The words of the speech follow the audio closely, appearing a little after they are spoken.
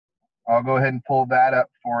I'll go ahead and pull that up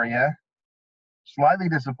for you. Slightly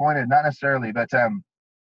disappointed, not necessarily, but let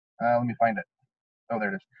me find it. Oh,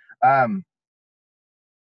 there it is.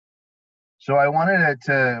 So I wanted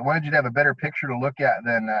you to have a better picture to look at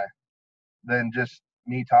than just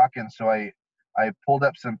me talking. So I pulled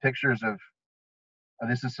up some pictures of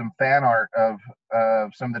this is some fan art of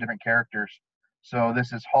some of the different characters. So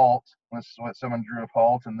this is Halt. This is what someone drew of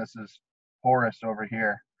Halt, and this is Horace over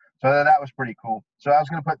here. So that was pretty cool. So I was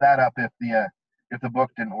going to put that up if the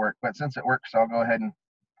book didn't work, but since it works, I'll go ahead and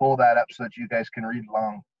pull that up so that you guys can read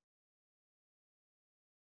along.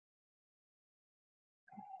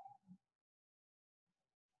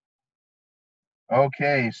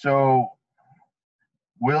 Okay, so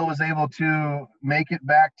Will was able to make it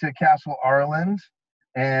back to Castle Arland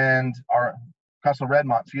and Castle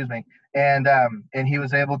Redmont, excuse me, and he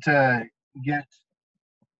was able to get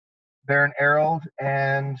Baron Harold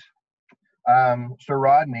and Sir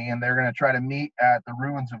Rodney, and they're going to try to meet at the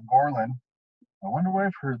ruins of Gorlin. I wonder where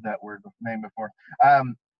I've heard that name before.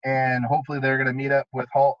 And hopefully they're going to meet up with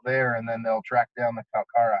Halt there, and then they'll track down the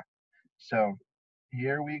Calcara. So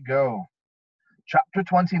here we go. Chapter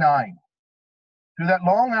 29. Through that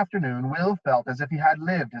long afternoon, Will felt as if he had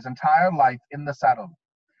lived his entire life in the saddle,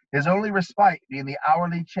 his only respite being the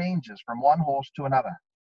hourly changes from one horse to another.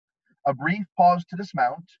 A brief pause to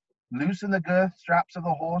dismount, loosen the girth straps of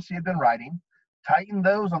the horse he had been riding, tighten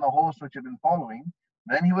those on the horse which had been following,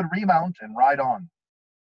 then he would remount and ride on.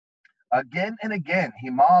 Again and again he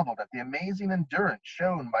marveled at the amazing endurance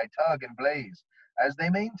shown by Tug and Blaze as they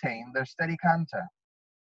maintained their steady canter.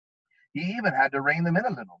 He even had to rein them in a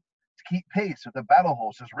little, to keep pace with the battle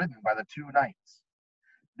horses ridden by the two knights.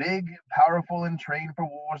 Big, powerful, and trained for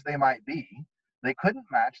wars they might be, they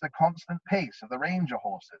couldn't match the constant pace of the ranger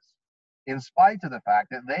horses, in spite of the fact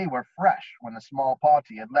that they were fresh when the small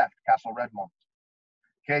party had left Castle Redmont.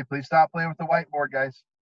 Okay, please stop playing with the whiteboard, guys.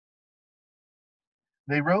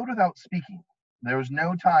 They rode without speaking. There was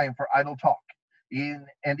no time for idle talk, and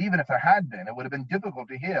even if there had been, it would have been difficult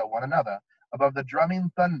to hear one another above the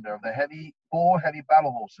drumming thunder of the four heavy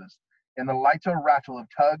battle horses, in the lighter rattle of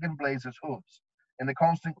Tug and Blaze's hooves, in the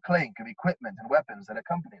constant clink of equipment and weapons that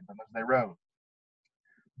accompanied them as they rode.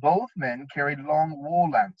 Both men carried long war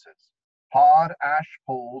lances, hard ash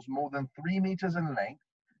poles more than 3 meters in length,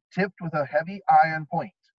 tipped with a heavy iron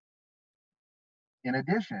point. In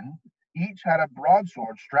addition, each had a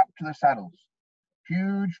broadsword strapped to their saddles,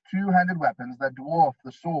 huge two-handed weapons that dwarfed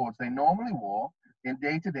the swords they normally wore in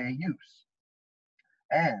day-to-day use.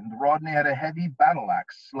 And Rodney had a heavy battle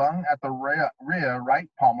axe slung at the rear right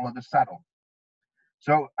pommel of the saddle.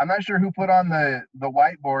 So I'm not sure who put on the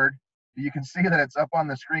whiteboard. You can see that it's up on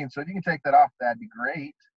the screen, so if you can take that off, that'd be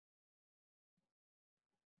great.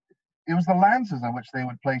 It was the lances on which they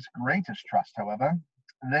would place greatest trust, however.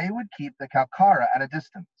 They would keep the Calcara at a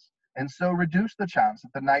distance, and so reduce the chance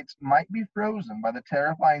that the knights might be frozen by the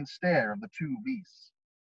terrifying stare of the two beasts.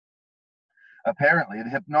 Apparently, the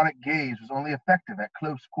hypnotic gaze was only effective at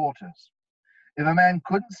close quarters. If a man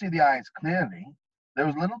couldn't see the eyes clearly, there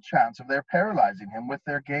was little chance of their paralyzing him with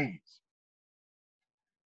their gaze.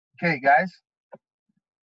 Okay, guys.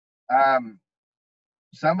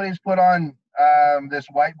 Somebody's put on this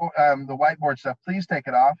whiteboard, the whiteboard stuff. Please take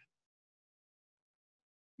it off.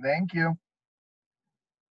 Thank you.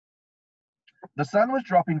 The sun was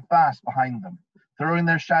dropping fast behind them, throwing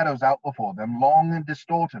their shadows out before them, long and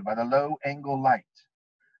distorted by the low angle light.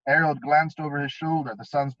 Harold glanced over his shoulder at the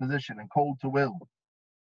sun's position and called to Will.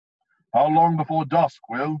 How long before dusk,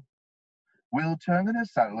 Will? Will turned in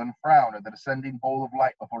his saddle and frowned at the descending ball of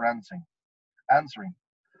light before answering.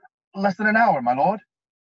 Less than an hour, my lord.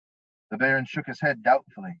 The Baron shook his head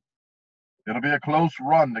doubtfully. It'll be a close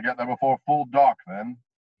run to get there before full dark, then,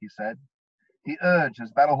 he said. He urged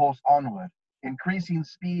his battle horse onward, increasing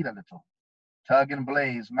speed a little. Tug and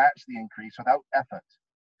Blaze matched the increase without effort.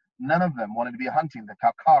 None of them wanted to be hunting the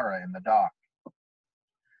Calcara in the dark.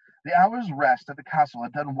 The hour's rest at the castle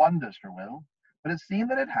had done wonders for Will, but it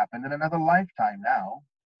seemed that it happened in another lifetime now.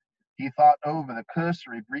 He thought over the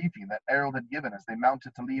cursory briefing that Harold had given as they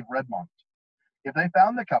mounted to leave Redmont. If they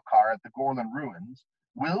found the Calcara at the Gorlin ruins,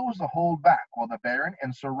 Will was to hold back while the Baron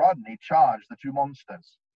and Sir Rodney charged the two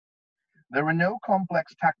monsters. There were no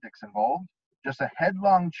complex tactics involved, just a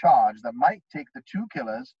headlong charge that might take the two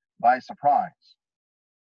killers by surprise.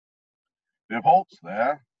 If Halt's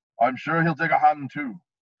there, I'm sure he'll take a hand too,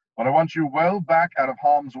 but I want you well back out of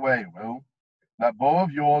harm's way, Will. That bow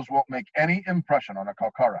of yours won't make any impression on a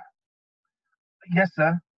Calcara. Yes,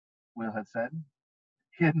 sir, Will had said.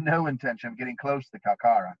 He had no intention of getting close to the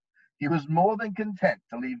Calcara. He was more than content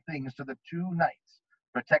to leave things to the two knights,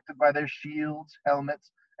 protected by their shields,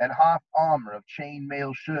 helmets, and half armor of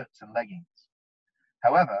chain-mail shirts and leggings.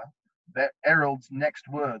 However, Errol's next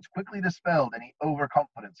words quickly dispelled any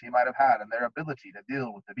overconfidence he might have had in their ability to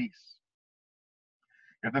deal with the beasts.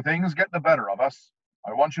 If the things get the better of us,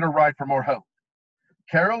 I want you to ride for more help.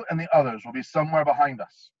 Carol and the others will be somewhere behind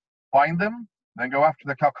us. Find them, then go after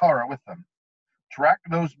the Kakara with them. Track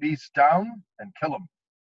those beasts down and kill them.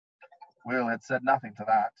 Will had said nothing to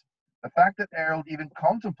that. The fact that Errol even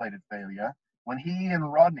contemplated failure when he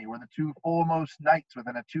and Rodney were the two foremost knights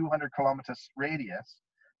within a 200-kilometer radius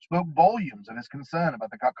spoke volumes of his concern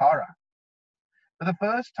about the Kakara. For the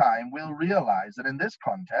first time, Will realized that in this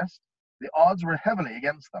contest, the odds were heavily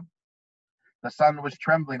against them. The sun was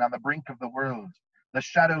trembling on the brink of the world, the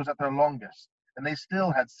shadows at their longest, and they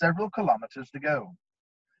still had several kilometers to go.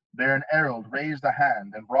 Baron Errol raised a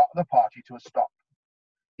hand and brought the party to a stop.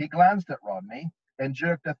 He glanced at Rodney and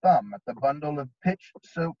jerked a thumb at the bundle of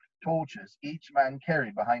pitch-soaked torches each man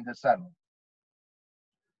carried behind his saddle.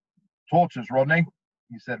 Torches, Rodney,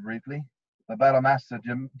 he said briefly. The battlemaster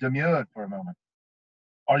demurred for a moment.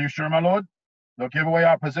 Are you sure, my lord? They'll give away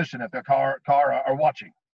our position if the Kara are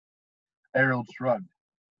watching. Errol shrugged.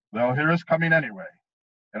 They'll hear us coming anyway,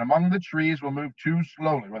 and among the trees we'll move too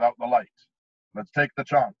slowly without the light. Let's take the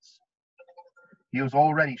chance. He was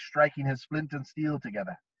already striking his flint and steel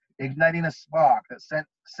together, igniting a spark that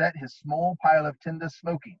set his small pile of tinder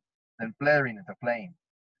smoking, then flaring into flame.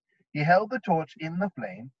 He held the torch in the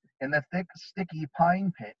flame, and the thick, sticky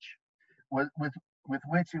pine pitch with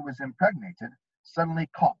which it was impregnated suddenly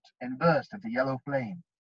caught and burst into yellow flame.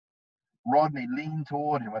 Rodney leaned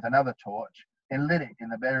toward him with another torch and lit it in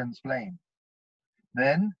the Baron's flame.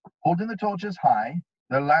 Then, holding the torches high,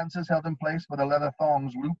 their lances held in place by the leather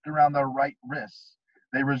thongs looped around their right wrists,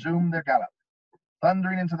 they resumed their gallop,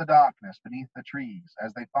 thundering into the darkness beneath the trees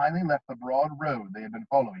as they finally left the broad road they had been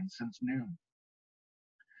following since noon.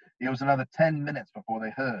 It was another 10 minutes before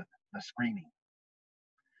they heard the screaming.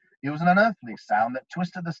 It was an unearthly sound that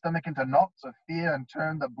twisted the stomach into knots of fear and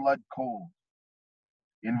turned the blood cold.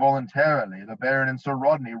 Involuntarily, the Baron and Sir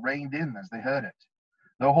Rodney reined in as they heard it.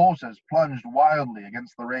 The horses plunged wildly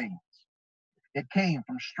against the reins. It came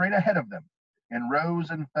from straight ahead of them and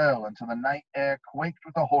rose and fell until the night air quaked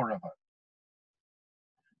with the horror of it.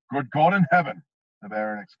 Good God in heaven, the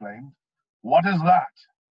Baron exclaimed. What is that?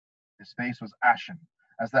 His face was ashen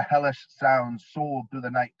as the hellish sound soared through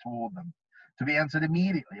the night toward them, to be answered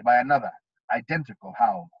immediately by another, identical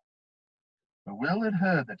howl. But Will had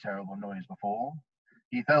heard the terrible noise before.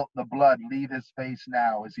 He felt the blood leave his face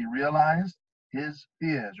now as he realized his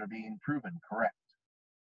fears were being proven correct.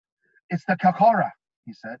 It's the Kakara,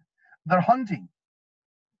 he said. They're hunting.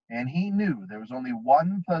 And he knew there was only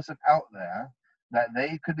one person out there that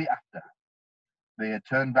they could be after. They had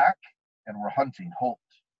turned back and were hunting Holt.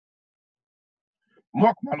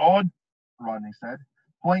 Look, my lord, Rodney said,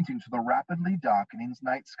 pointing to the rapidly darkening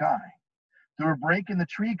night sky. Through a break in the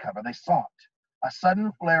tree cover they saw it, a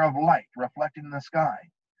sudden flare of light reflected in the sky,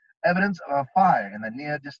 evidence of a fire in the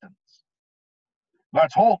near distance.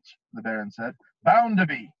 That's Holt, the Baron said. Bound to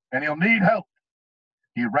be, and he'll need help.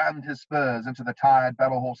 He rammed his spurs into the tired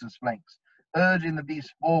battle horse's flanks, urging the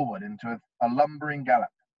beast forward into a lumbering gallop,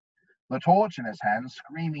 the torch in his hand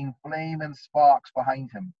screaming flame and sparks behind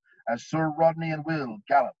him as Sir Rodney and Will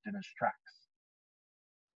galloped in his tracks.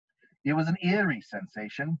 It was an eerie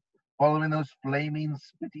sensation, following those flaming,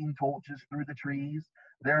 spitting torches through the trees,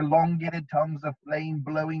 their elongated tongues of flame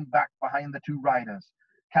blowing back behind the two riders,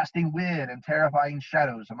 casting weird and terrifying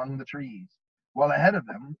shadows among the trees, while ahead of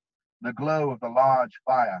them, the glow of the large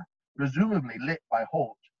fire, presumably lit by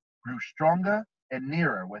Holt, grew stronger and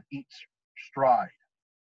nearer with each stride.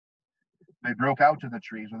 They broke out of the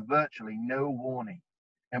trees with virtually no warning,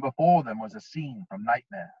 and before them was a scene from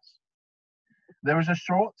nightmares. There was a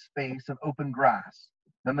short space of open grass,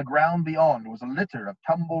 then the ground beyond was a litter of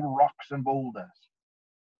tumbled rocks and boulders.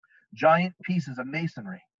 Giant pieces of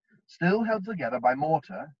masonry, still held together by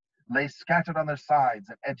mortar, lay scattered on their sides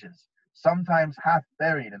and edges, sometimes half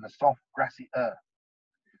buried in the soft grassy earth.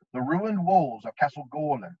 The ruined walls of Castle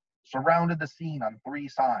Gorlan surrounded the scene on three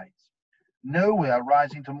sides, nowhere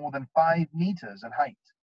rising to more than 5 meters in height,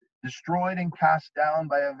 destroyed and cast down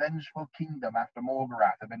by a vengeful kingdom after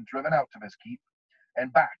Morgorath had been driven out of his keep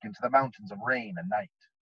and back into the mountains of rain and night.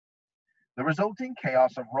 The resulting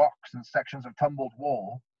chaos of rocks and sections of tumbled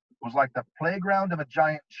wall was like the playground of a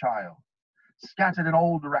giant child, scattered in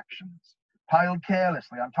all directions, piled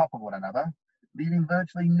carelessly on top of one another, leaving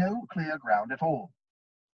virtually no clear ground at all.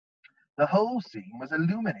 The whole scene was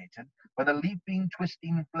illuminated by the leaping,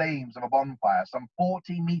 twisting flames of a bonfire some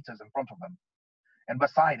 40 meters in front of them, and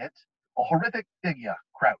beside it, a horrific figure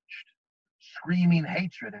crouched, screaming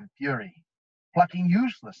hatred and fury, plucking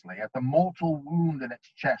uselessly at the mortal wound in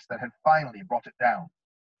its chest that had finally brought it down.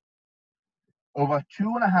 Over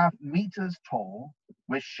 2.5 meters tall,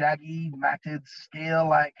 with shaggy, matted,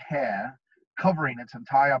 scale-like hair covering its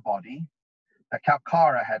entire body, the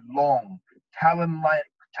Calcara had long,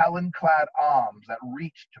 talon-clad arms that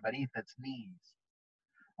reached to beneath its knees.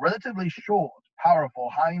 Relatively short, powerful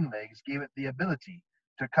hind legs gave it the ability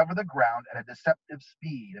to cover the ground at a deceptive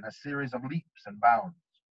speed in a series of leaps and bounds.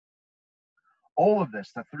 All of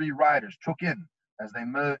this the three riders took in as they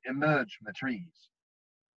emerged from the trees.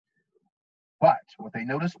 But what they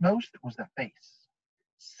noticed most was the face,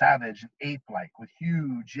 savage and ape-like, with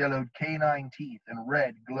huge yellowed canine teeth and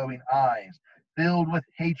red glowing eyes, filled with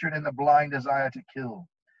hatred and the blind desire to kill.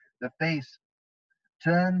 The face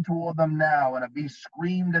turned toward them now, and a beast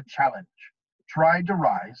screamed a challenge, tried to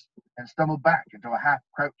rise, and stumbled back into a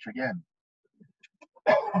half-crouch again.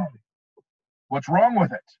 "What's wrong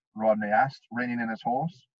with it?" Rodney asked, reining in his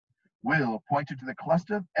horse. Will pointed to the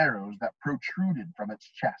cluster of arrows that protruded from its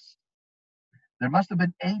chest. There must have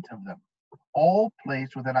been 8 of them, all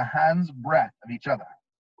placed within a hand's breadth of each other.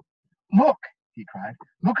 "Look!" he cried.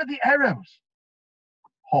 "Look at the arrows!"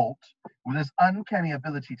 Holt, with his uncanny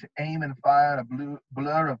ability to aim and fire in a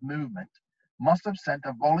blur of movement, must have sent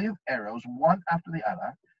a volley of arrows one after the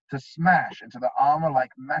other to smash into the armor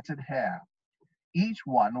like matted hair, each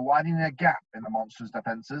one widening a gap in the monster's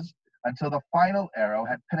defenses until the final arrow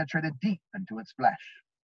had penetrated deep into its flesh.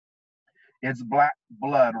 Its black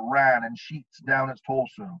blood ran in sheets down its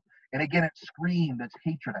torso, and again it screamed its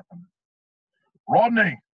hatred at them.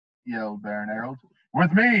 "Rodney!" yelled Baron Harold.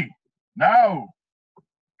 "With me! Now!"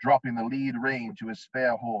 Dropping the lead rein to his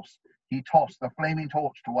spare horse, he tossed the flaming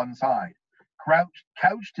torch to one side,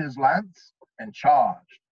 couched his lance, and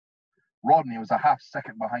charged. Rodney was a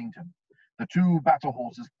half-second behind him, the 2 battle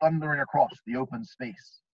horses thundering across the open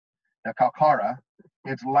space. The Calcara,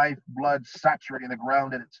 its life-blood saturating the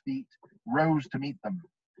ground at its feet, rose to meet them,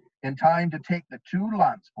 in time to take the 2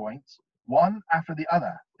 lance points, one after the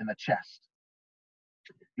other, in the chest.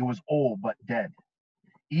 It was all but dead.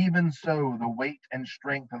 Even so, the weight and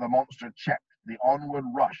strength of the monster checked the onward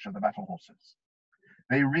rush of the battle horses.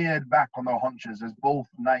 They reared back on their haunches as both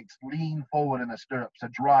knights leaned forward in the stirrups to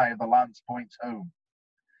drive the lance points home.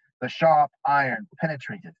 The sharp iron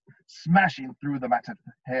penetrated, smashing through the matted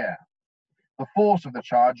hair. The force of the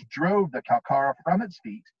charge drove the Calcara from its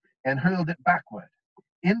feet and hurled it backward,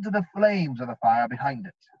 into the flames of the fire behind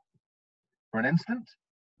it. For an instant,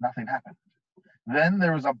 nothing happened. Then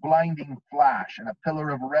there was a blinding flash and a pillar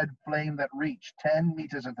of red flame that reached 10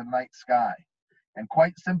 meters into the night sky, and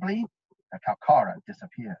quite simply, the Calcara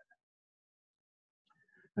disappeared.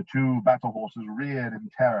 The 2 battle horses reared in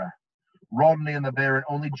terror, Rodney and the Baron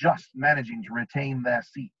only just managing to retain their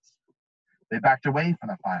seats. They backed away from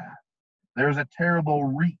the fire. There was a terrible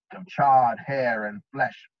reek of charred hair and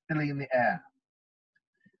flesh filling the air.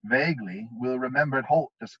 Vaguely, Will remembered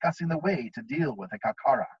Holt discussing the way to deal with the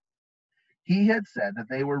Calcara. He had said that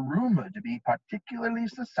they were rumored to be particularly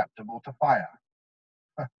susceptible to fire.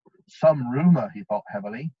 Some rumor, he thought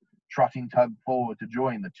heavily, trotting Tug forward to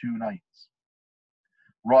join the 2 knights.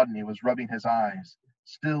 Rodney was rubbing his eyes,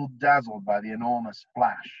 still dazzled by the enormous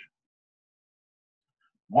flash.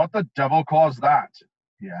 "What the devil caused that?"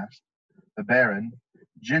 he asked. The Baron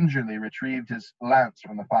gingerly retrieved his lance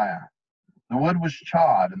from the fire. The wood was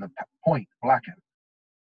charred and the point blackened.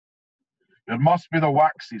 "It must be the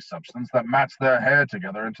waxy substance that mats their hair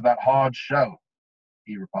together into that hard shell,"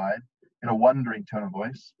 he replied, in a wondering tone of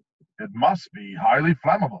voice. "It must be highly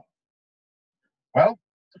flammable." "Well,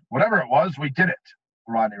 whatever it was, we did it,"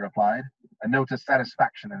 Rodney replied, a note of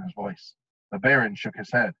satisfaction in his voice. The Baron shook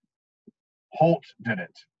his head. "Holt did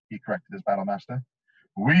it," he corrected his battlemaster.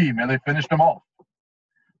 "We merely finished him off."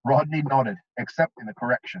 Rodney nodded, accepting the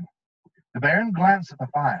correction. The Baron glanced at the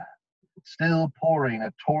fire, still pouring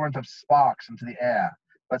a torrent of sparks into the air,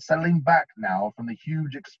 but settling back now from the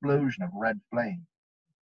huge explosion of red flame.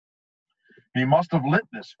 "He must have lit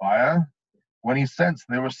this fire when he sensed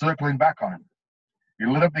they were circling back on him. He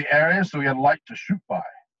lit up the area so he had light to shoot by."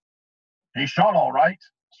 "He shot all right,"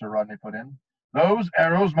 Sir Rodney put in. "Those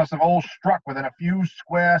arrows must have all struck within a few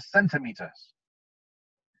square centimeters."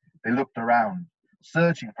 They looked around,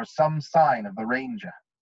 searching for some sign of the ranger.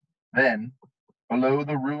 Then, below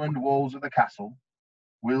the ruined walls of the castle,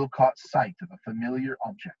 Will caught sight of a familiar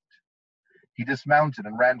object. He dismounted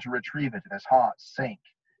and ran to retrieve it, and his heart sank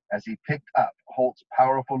as he picked up Holt's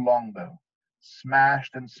powerful longbow,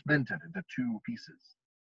 smashed and splintered into 2 pieces.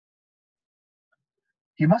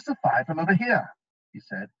 "He must have fired from over here," he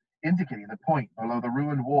said, indicating the point below the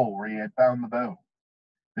ruined wall where he had found the bow.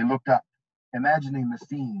 They looked up. imagining the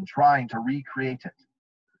scene, trying to recreate it.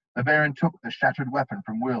 The Baron took the shattered weapon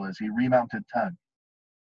from Will as he remounted Tug.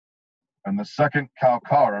 And the second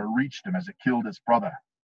Calcara reached him as it killed its brother.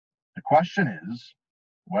 The question is,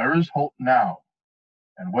 where is Holt now?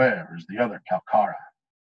 And where is the other Calcara?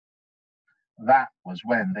 That was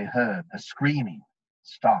when they heard the screaming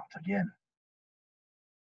start again.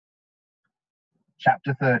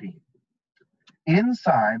 Chapter 30.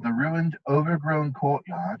 Inside the ruined, overgrown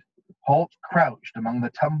courtyard, Holt crouched among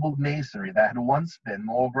the tumbled masonry that had once been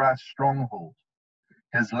Morgrath's stronghold.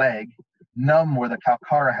 His leg, numb where the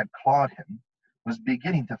Calcara had clawed him, was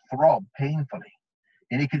beginning to throb painfully,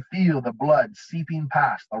 and he could feel the blood seeping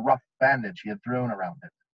past the rough bandage he had thrown around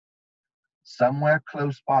it. Somewhere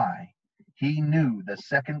close by, he knew the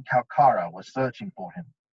second Calcara was searching for him.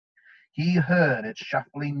 He heard its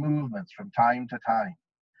shuffling movements from time to time,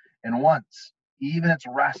 and once even its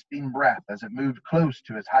rasping breath as it moved close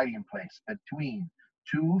to his hiding place between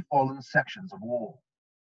two fallen sections of wall.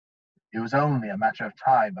 It was only a matter of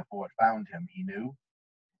time before it found him, he knew,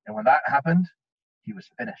 and when that happened, he was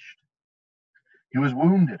finished. He was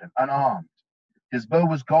wounded and unarmed. His bow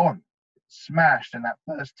was gone, smashed in that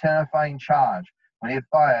first terrifying charge when he had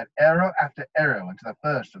fired arrow after arrow into the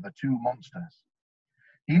first of the two monsters.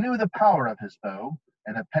 He knew the power of his bow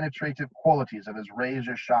and the penetrative qualities of his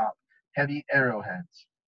razor-sharp, heavy arrowheads.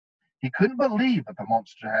 He couldn't believe that the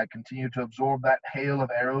monster had continued to absorb that hail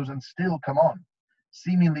of arrows and still come on,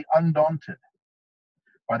 seemingly undaunted.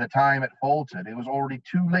 By the time it faltered, it was already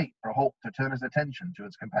too late for Holt to turn his attention to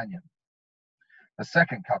its companion. The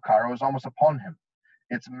second Calcara was almost upon him,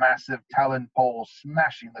 its massive taloned paw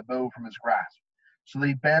smashing the bow from his grasp, so that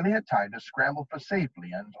he barely had time to scramble for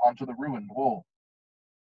safety and onto the ruined wall.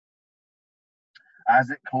 As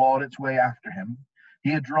it clawed its way after him,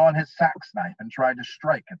 he had drawn his sax knife and tried to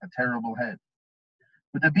strike at the terrible head.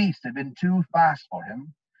 But the beast had been too fast for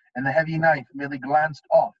him, and the heavy knife merely glanced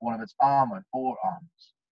off one of its armored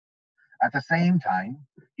forearms. At the same time,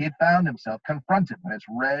 he had found himself confronted with its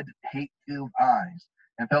red, hate-filled eyes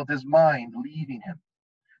and felt his mind leaving him,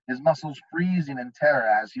 his muscles freezing in terror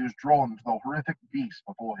as he was drawn to the horrific beast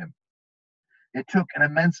before him. It took an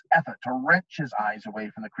immense effort to wrench his eyes away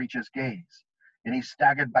from the creature's gaze, and he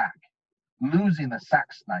staggered back, losing the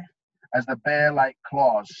sax knife as the bear-like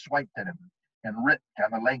claws swiped at him and ripped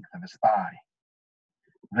down the length of his thigh.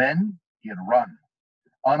 Then he had run,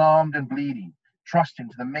 unarmed and bleeding, trusting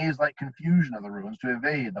to the maze-like confusion of the ruins to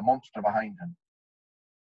evade the monster behind him.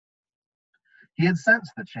 He had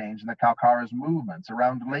sensed the change in the Calcara's movements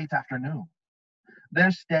around late afternoon. Their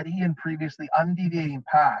steady and previously undeviating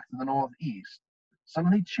path to the northeast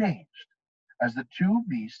suddenly changed as the two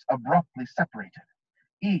beasts abruptly separated,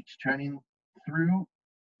 each turning through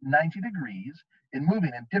 90 degrees and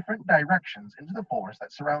moving in different directions into the forest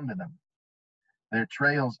that surrounded them. Their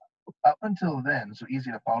trails, up until then so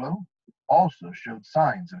easy to follow, also showed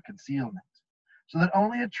signs of concealment, so that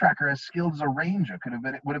only a tracker as skilled as a ranger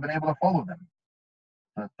would have been able to follow them.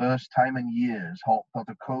 For the first time in years, Holt felt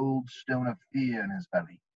a cold stone of fear in his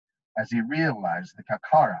belly as he realized the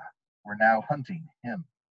Calcara were now hunting him.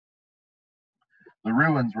 The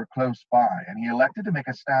ruins were close by, and he elected to make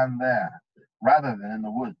a stand there rather than in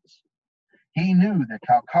the woods. He knew that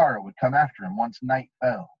Calcara would come after him once night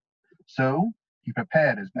fell, so he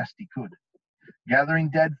prepared as best he could, gathering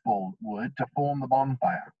deadfall wood to form the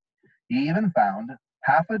bonfire. He even found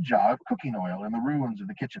half a jar of cooking oil in the ruins of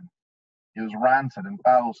the kitchen. It was rancid and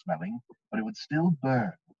foul-smelling, but it would still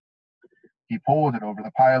burn. He poured it over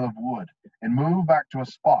the pile of wood and moved back to a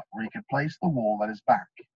spot where he could place the wall at his back.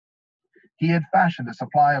 He had fashioned a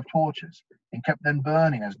supply of torches and kept them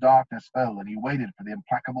burning as darkness fell, and he waited for the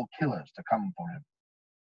implacable killers to come for him.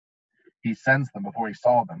 He sensed them before he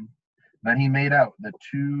saw them. Then he made out the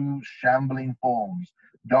two shambling forms,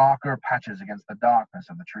 darker patches against the darkness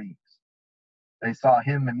of the trees. They saw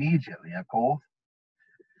him immediately, of course.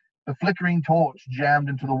 The flickering torch jammed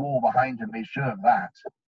into the wall behind him made sure of that,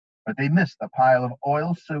 but they missed the pile of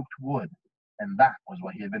oil-soaked wood, and that was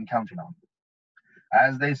what he had been counting on.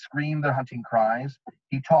 As they screamed their hunting cries,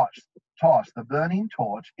 he tossed the burning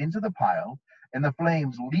torch into the pile, and the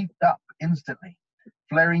flames leaped up instantly,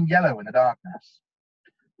 flaring yellow in the darkness.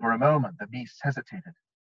 For a moment, the beasts hesitated.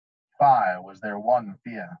 Fire was their one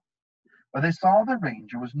fear. But they saw the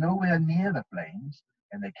ranger was nowhere near the flames,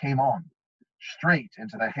 and they came on, straight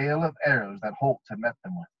into the hail of arrows that Holt had met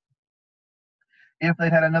them with. If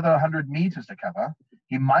they'd had another 100 meters to cover,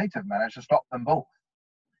 he might have managed to stop them both.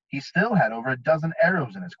 He still had over a dozen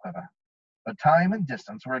arrows in his quiver, but time and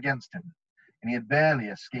distance were against him, and he had barely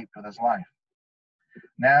escaped with his life.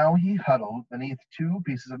 Now he huddled beneath two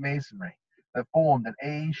pieces of masonry, that formed an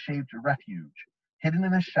A-shaped refuge, hidden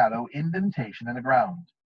in a shallow indentation in the ground,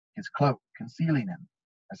 his cloak concealing him,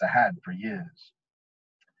 as it had for years.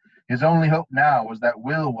 His only hope now was that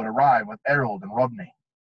Will would arrive with Errol and Rodney.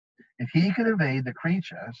 If he could evade the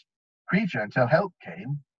creature until help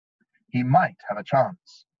came, he might have a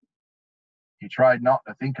chance. He tried not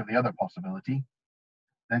to think of the other possibility,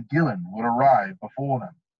 that Gillen would arrive before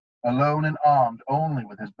them, alone and armed only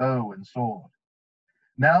with his bow and sword.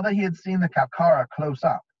 Now that he had seen the Kalkara close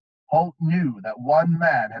up, Holt knew that one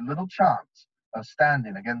man had little chance of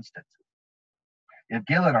standing against it. If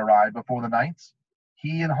Gillen arrived before the knights,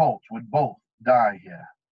 he and Holt would both die here.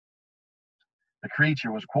 The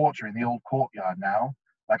creature was quartering the old courtyard now,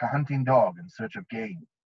 like a hunting dog in search of game,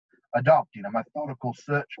 adopting a methodical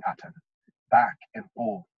search pattern, back and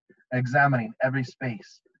forth, examining every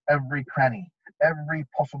space, every cranny, every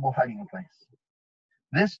possible hiding place.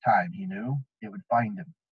 This time, he knew, it would find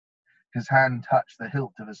him. His hand touched the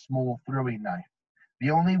hilt of his small throwing knife, the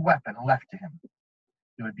only weapon left to him.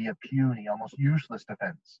 It would be a puny, almost useless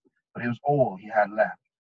defense, but it was all he had left.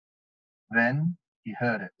 Then he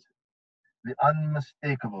heard it, the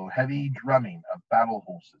unmistakable heavy drumming of battle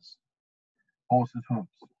horses' hooves.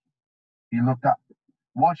 He looked up,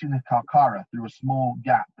 watching the Kalkara through a small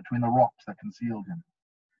gap between the rocks that concealed him.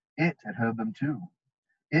 It had heard them too.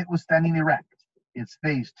 It was standing erect, its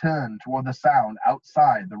face turned toward the sound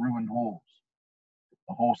outside the ruined walls.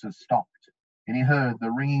 The horses stopped, and he heard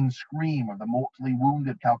the ringing scream of the mortally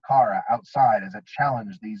wounded Kalkara outside as it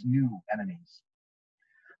challenged these new enemies.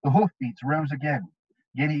 The hoofbeats rose again,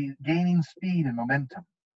 gaining speed and momentum.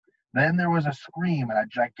 Then there was a scream and a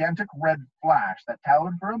gigantic red flash that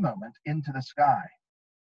towered for a moment into the sky.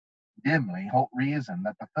 Dimly, Holt reasoned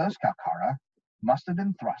that the first Kalkara must have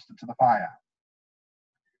been thrust into the fire.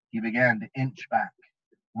 He began to inch back,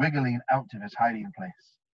 wiggling out of his hiding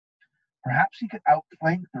place. Perhaps he could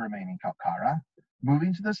outflank the remaining Kalkara,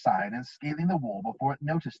 moving to the side and scaling the wall before it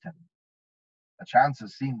noticed him. The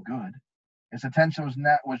chances seemed good. His attention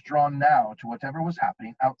was drawn now to whatever was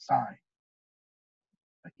happening outside.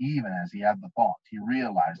 But even as he had the thought, he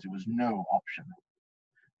realized it was no option.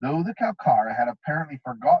 Though the Kalkara had apparently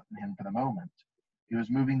forgotten him for the moment, he was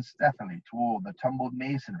moving stealthily toward the tumbled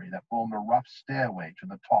masonry that formed a rough stairway to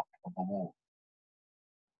the top of the wall.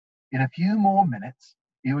 In a few more minutes,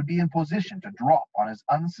 he would be in position to drop on his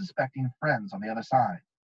unsuspecting friends on the other side,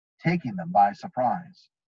 taking them by surprise.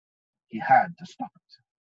 He had to stop it.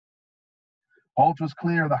 Holt was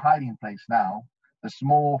clear of the hiding place now, the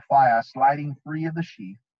small fire sliding free of the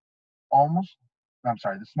sheath,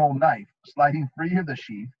 the small knife sliding free of the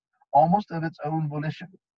sheath, almost of its own volition,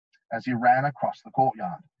 as he ran across the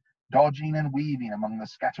courtyard, dodging and weaving among the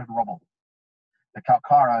scattered rubble. The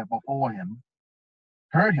Kalkara before him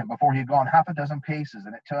heard him before he had gone half a dozen paces,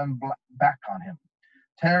 and it turned back on him,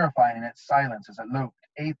 terrifying in its silence as it loped,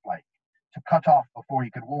 ape-like, to cut off before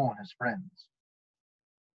he could warn his friends.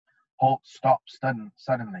 Holt stopped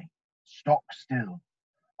suddenly, stock still,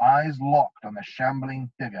 eyes locked on the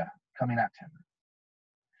shambling figure coming at him.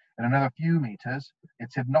 In another few meters,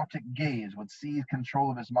 its hypnotic gaze would seize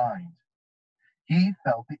control of his mind. He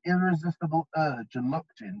felt the irresistible urge to look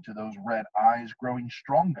into those red eyes growing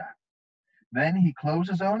stronger. Then he closed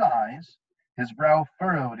his own eyes, his brow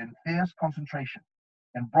furrowed in fierce concentration,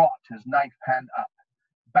 and brought his knife hand up,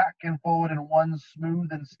 back and forward in one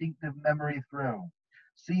smooth, instinctive memory throw,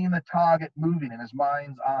 seeing the target moving in his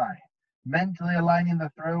mind's eye, mentally aligning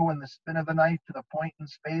the throw and the spin of the knife to the point in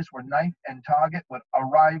space where knife and target would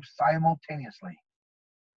arrive simultaneously.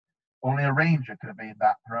 Only a ranger could have made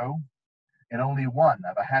that throw, and only one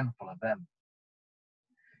of a handful of them.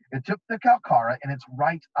 It took the Kalkara in its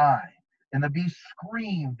right eye, and the beast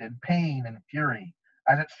screamed in pain and fury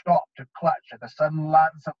as it stopped to clutch at the sudden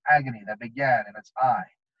lance of agony that began in its eye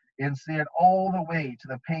and seared all the way to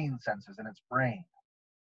the pain sensors in its brain.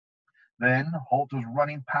 Then Holt was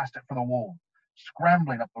running past it for the wall,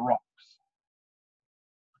 scrambling up the rocks.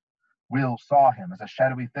 Will saw him as a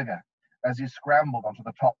shadowy figure as he scrambled onto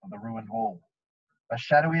the top of the ruined wall. But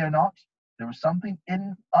shadowy or not, there was something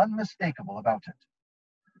unmistakable about it.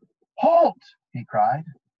 "Halt!" he cried,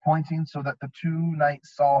 pointing so that the two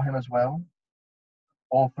knights saw him as well.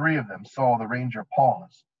 All three of them saw the ranger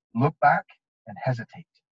pause, look back, and hesitate.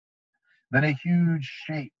 Then a huge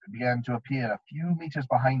shape began to appear a few meters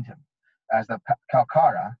behind him, as the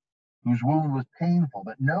Kalkara, whose wound was painful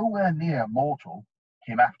but nowhere near mortal,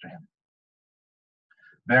 came after him.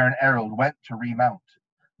 Baron Errol went to remount,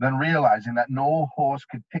 then realizing that no horse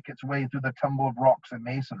could pick its way through the tumbled rocks and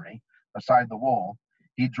masonry beside the wall,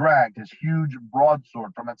 he dragged his huge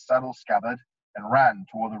broadsword from its saddle scabbard and ran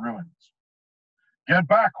toward the ruins. "Get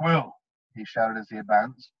back, Will!" he shouted as he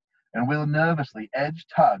advanced, and Will nervously edged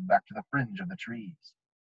Tug back to the fringe of the trees.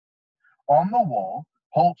 On the wall,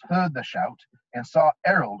 Holt heard the shout and saw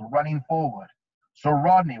Errol running forward. Sir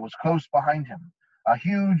Rodney was close behind him, a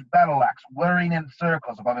huge battle-axe whirring in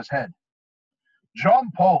circles above his head.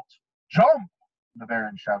 "Jump, Holt! Jump!" the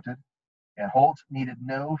Baron shouted, and Holt needed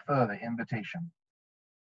no further invitation.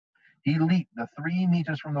 He leaped the 3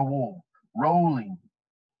 meters from the wall, rolling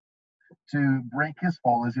to break his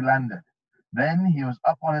fall as he landed. Then he was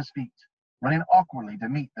up on his feet, running awkwardly to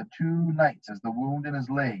meet the 2 knights as the wound in his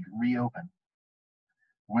leg reopened.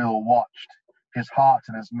 Will watched, his heart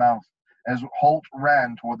in his mouth, as Holt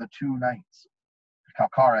ran toward the 2 knights.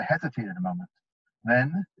 Calcara hesitated a moment.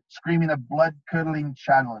 Then, screaming a blood-curdling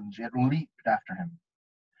challenge, it leaped after him.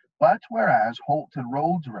 But whereas Holt had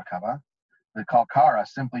rolled to recover, the Calcara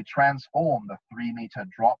simply transformed the 3-meter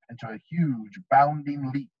drop into a huge,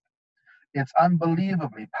 bounding leap, its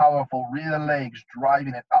unbelievably powerful rear legs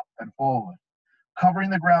driving it up and forward, covering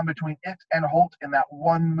the ground between it and Holt in that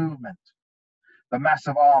one movement. The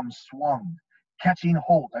massive arms swung, catching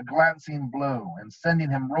Holt a glancing blow and sending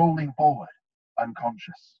him rolling forward,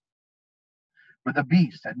 unconscious. But the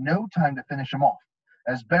beast had no time to finish him off,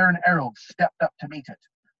 as Baron Errol stepped up to meet it,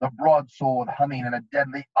 the broadsword humming in a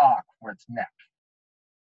deadly arc for its neck.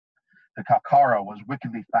 The Calcara was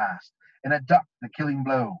wickedly fast, and it ducked the killing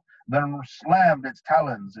blow, then slammed its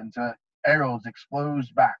talons into Errol's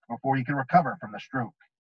exposed back before he could recover from the stroke.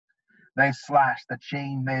 They slashed the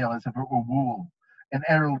chain mail as if it were wool, and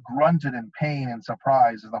Errol grunted in pain and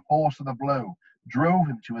surprise as the force of the blow drove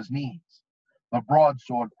him to his knees, the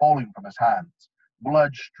broadsword falling from his hands,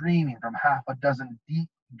 blood streaming from half a dozen deep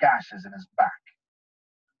gashes in his back.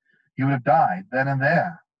 He would have died then and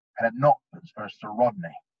there had it not been for Sir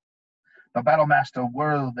Rodney. The battlemaster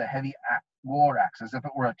whirled the heavy war axe as if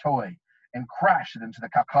it were a toy and crashed it into the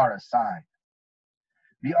Calcara's side.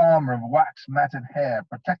 The armor of wax-matted hair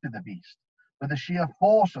protected the beast, but the sheer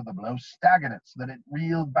force of the blow staggered it so that it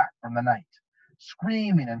reeled back from the knight,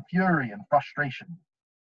 screaming in fury and frustration.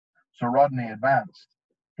 Sir Rodney advanced,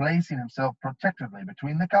 placing himself protectively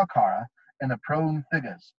between the Calcara and the prone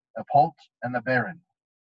figures of Holt and the Baron.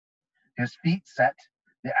 His feet set,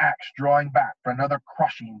 the axe drawing back for another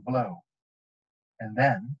crushing blow. And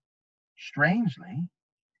then, strangely,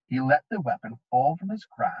 he let the weapon fall from his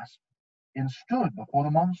grasp and stood before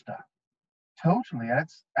the monster, totally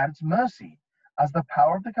at its mercy, as the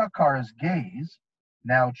power of the Calcara's gaze,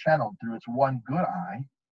 now channeled through its one good eye,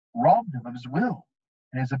 robbed him of his will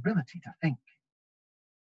and his ability to think.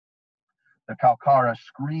 The Calcara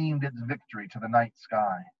screamed its victory to the night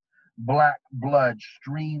sky. Black blood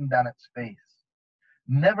streamed down its face.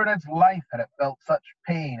 Never in its life had it felt such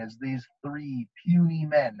pain as these 3 puny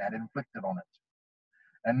men had inflicted on it.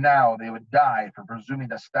 And now they would die for presuming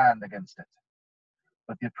to stand against it.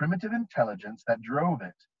 But the primitive intelligence that drove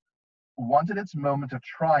it wanted its moment of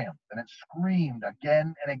triumph, and it screamed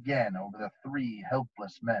again and again over the 3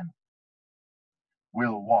 helpless men.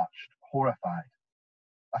 Will watched, horrified.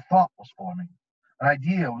 A thought was forming. An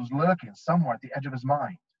idea was lurking somewhere at the edge of his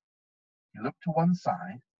mind. He looked to one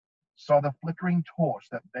side, saw the flickering torch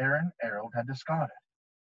that Baron Errol had discarded.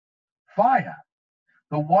 Fire!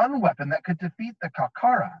 The one weapon that could defeat the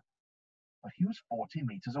Calcara. But he was 40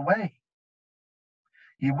 meters away.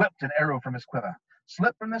 He whipped an arrow from his quiver,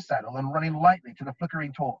 slipped from the saddle, and running lightly to the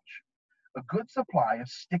flickering torch. A good supply of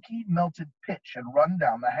sticky, melted pitch had run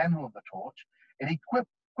down the handle of the torch, and he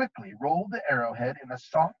quickly rolled the arrowhead in the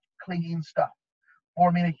soft, clinging stuff,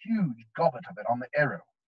 forming a huge gobbet of it on the arrow.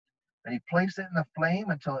 Then he placed it in the flame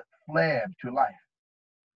until it flared to life.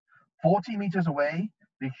 40 meters away,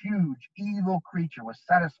 the huge, evil creature was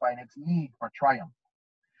satisfying its need for triumph.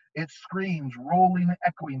 Its screams rolling and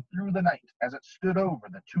echoing through the night as it stood over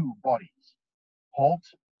the 2 bodies. Holt,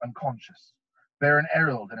 unconscious. Baron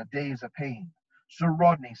Errol in a daze of pain. Sir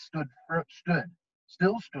Rodney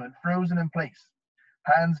still stood frozen in place,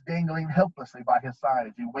 hands dangling helplessly by his side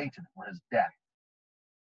as he waited for his death.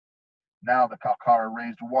 Now the Calcara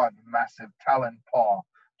raised one massive taloned paw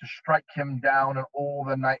to strike him down, and all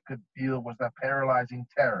the knight could feel was the paralyzing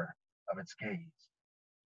terror of its gaze.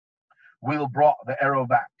 Will brought the arrow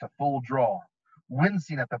back to full draw,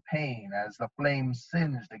 wincing at the pain as the flame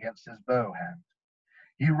singed against his bow hand.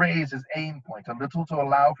 He raised his aim point a little to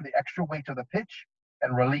allow for the extra weight of the pitch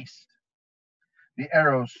and released. The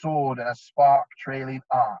arrow soared in a spark-trailing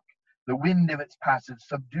arc, the wind of its passage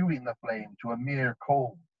subduing the flame to a mere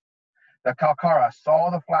coal. The Calcara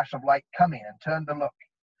saw the flash of light coming and turned to look,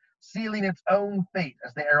 sealing its own fate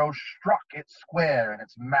as the arrow struck it square in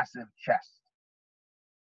its massive chest.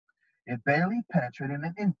 It barely penetrated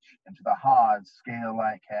an inch into the hard,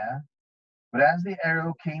 scale-like hair, But as the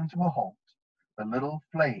arrow came to a halt, the little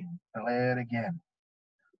flame flared again.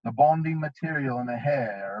 The bonding material in the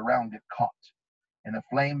hair around it caught, and the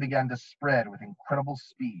flame began to spread with incredible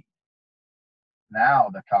speed. Now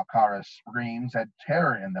the Calcara's screams had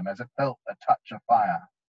terror in them as it felt a touch of fire,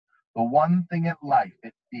 the one thing in life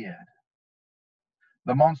it feared.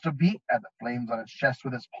 The monster beat at the flames on its chest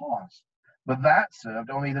with its paws, but that served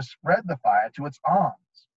only to spread the fire to its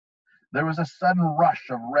arms. There was a sudden rush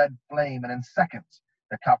of red flame, and in seconds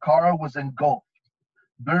the Calcara was engulfed,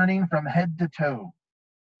 burning from head to toe,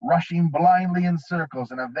 rushing blindly in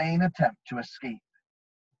circles in a vain attempt to escape.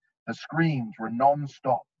 The screams were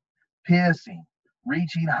non-stop, piercing,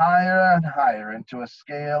 reaching higher and higher into a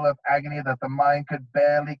scale of agony that the mind could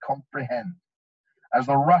barely comprehend, as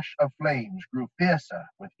the rush of flames grew fiercer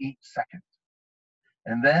with each second.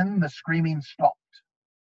 And then the screaming stopped,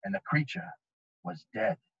 and the creature was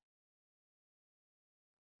dead.